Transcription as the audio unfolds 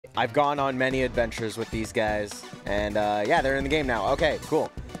I've gone on many adventures with these guys, and yeah, they're in the game now. Okay,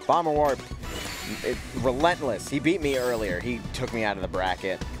 cool. Bomber Warp, relentless. He beat me earlier. He took me out of the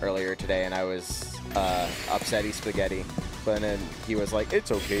bracket earlier today, and I was upsetty spaghetti. But then he was like,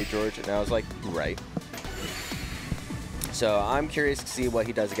 "It's okay, George," and I was like, "Right." So I'm curious to see what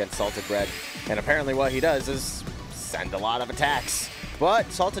he does against Salted Bread, and apparently what he does is send a lot of attacks.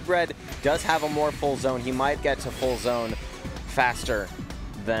 But Salted Bread does have a more full zone. He might get to full zone faster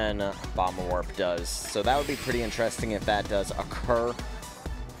than Bomber Warp does. So that would be pretty interesting if that does occur.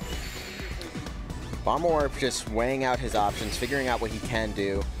 Bomber Warp just weighing out his options, figuring out what he can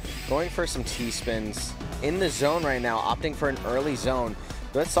do. Going for some T-spins. In the zone right now, opting for an early zone.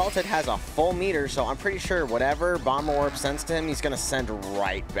 But Salted has a full meter, so I'm pretty sure whatever Bomber Warp sends to him, he's going to send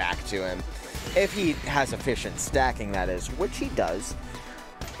right back to him. If he has efficient stacking, that is, which he does.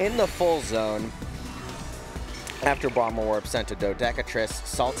 In the full zone, after Bomber Warp sent to Dodecatris,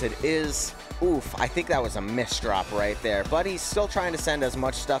 Salted is, oof, I think that was a misdrop right there. But he's still trying to send as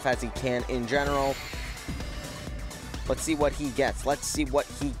much stuff as he can in general. Let's see what he gets. Let's see what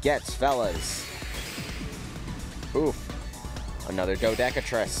he gets, fellas. Oof. Another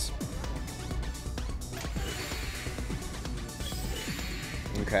Dodecatris.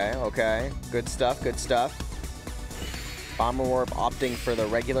 Okay, okay. Good stuff, good stuff. Bomber Warp opting for the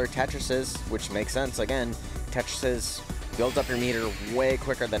regular Tetrises, which makes sense. Again, Tetrises builds up your meter way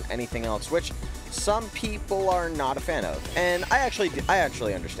quicker than anything else, which some people are not a fan of. And I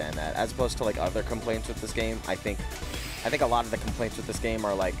actually understand that. As opposed to like other complaints with this game, I think a lot of the complaints with this game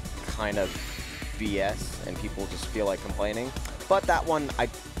are like kind of BS and people just feel like complaining. But that one I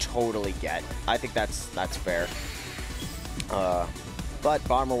totally get. I think that's fair. But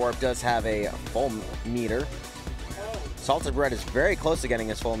Bomber Warp does have a full meter. Salted Bread is very close to getting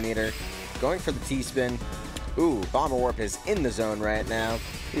his full meter. Going for the T-spin. Ooh, Bomber Warp is in the zone right now.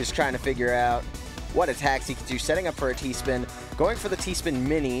 He's trying to figure out what attacks he can do. Setting up for a T-spin. Going for the T-spin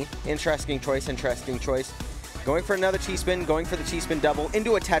mini. Interesting choice, interesting choice. Going for another T-spin. Going for the T-spin double.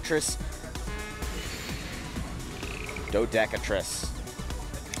 Into a Tetris. Dodecatris.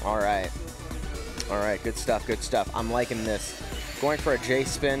 Alright. Alright, good stuff, good stuff. I'm liking this. Going for a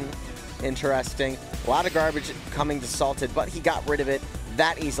J-spin. Interesting. A lot of garbage coming to Salted, but he got rid of it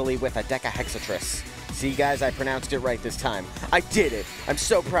that easily with a Decahexatrice. See, guys, I pronounced it right this time. I did it! I'm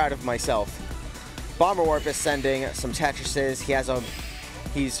so proud of myself. Bomber Warp is sending some Tetrises.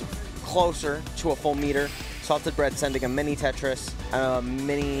 He's closer to a full meter. Salted Bread sending a mini Tetris,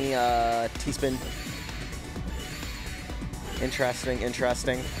 mini T-spin. Interesting,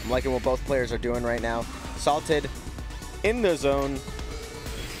 interesting. I'm liking what both players are doing right now. Salted in the zone.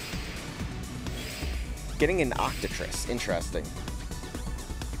 Getting an Octatris. Interesting.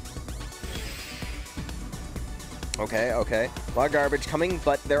 Okay, okay. A lot of garbage coming,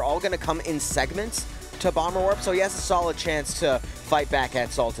 but they're all going to come in segments to Bomber Warp, so he has a solid chance to fight back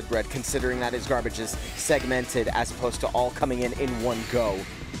at Salted Bread, considering that his garbage is segmented as opposed to all coming in one go.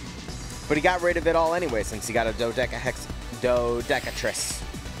 But he got rid of it all anyway, since he got a Dodecatris.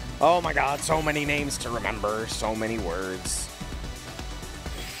 Oh my god, so many names to remember, so many words.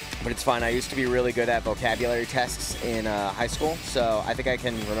 But it's fine, I used to be really good at vocabulary tests in high school, so I think I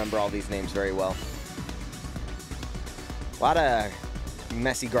can remember all these names very well. A lot of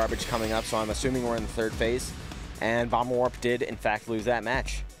messy garbage coming up, so I'm assuming we're in the third phase. And Bomber Warp did, in fact, lose that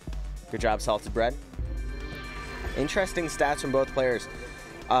match. Good job, Salted Bread. Interesting stats from both players.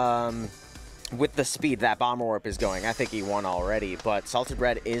 With the speed that Bomber Warp is going, I think he won already, but Salted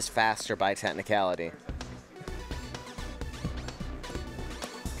Bread is faster by technicality.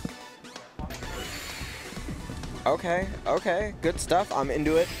 Okay, okay, good stuff. I'm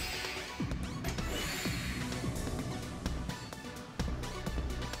into it.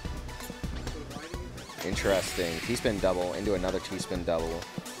 Interesting. T-spin double into another T-spin double.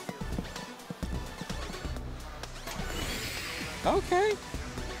 Okay.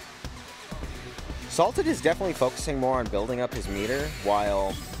 Salted is definitely focusing more on building up his meter,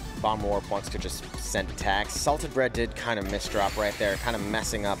 while Bomber Warp wants to just send attacks. Salted Bread did kind of misdrop right there, kind of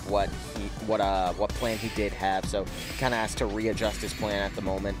messing up what plan he did have, so he kind of has to readjust his plan at the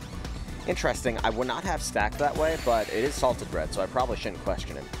moment. Interesting. I would not have stacked that way, but it is Salted Bread, so I probably shouldn't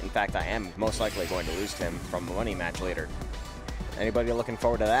question him. In fact, I am most likely going to lose to him from the money match later. Anybody looking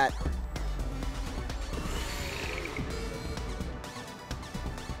forward to that?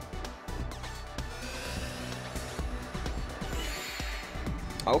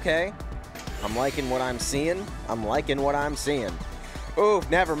 Okay. I'm liking what I'm seeing. I'm liking what I'm seeing. Ooh,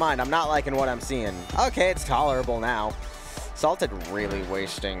 never mind. I'm not liking what I'm seeing. Okay, it's tolerable now. Salted really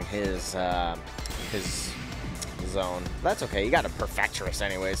wasting his zone. That's okay. You got a Perfectress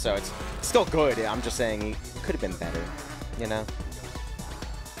anyway, so it's still good. I'm just saying he could have been better, you know?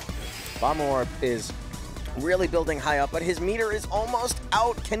 Bomber Warp is really building high up, but his meter is almost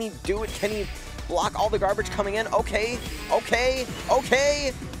out. Can he do it? Can he block all the garbage coming in? Okay, okay,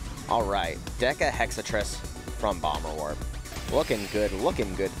 okay. All right, Deca Hexatress from Bomber Warp. Looking good,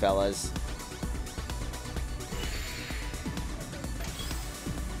 fellas.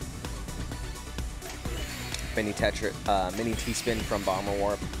 Mini T-Spin from Bomber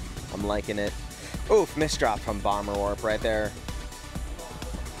Warp. I'm liking it. Oof, misdrop from Bomber Warp right there.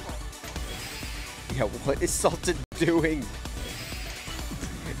 Yeah, what is Salted doing?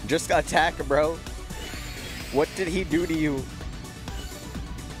 Just attack, bro. What did he do to you?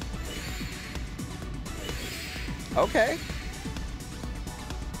 Okay.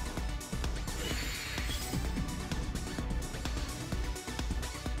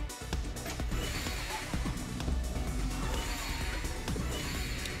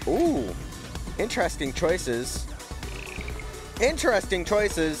 Ooh, interesting choices. Interesting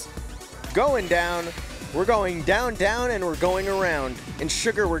choices. Going down. We're going down, down, and we're going around. And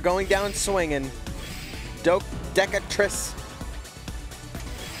Sugar, we're going down swinging. Decatrice.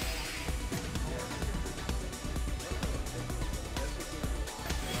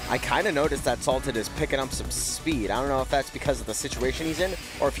 I kind of noticed that Salted is picking up some speed. I don't know if that's because of the situation he's in,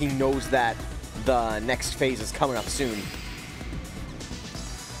 or if he knows that the next phase is coming up soon.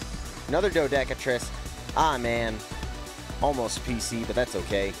 Another Dodecatrice. Ah, man. Almost PC, but that's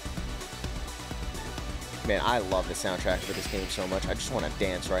okay. Man, I love the soundtrack for this game so much. I just want to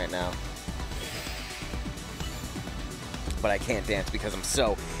dance right now. But I can't dance because I'm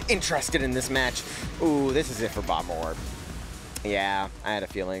so interested in this match. Ooh, this is it for Bomber Warp. Yeah, I had a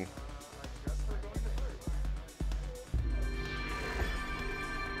feeling.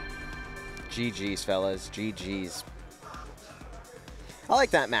 GG's, fellas. GG's. I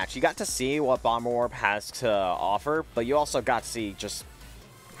like that match. You got to see what Bomber Warp has to offer, but you also got to see just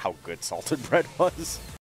how good Salted Bread was.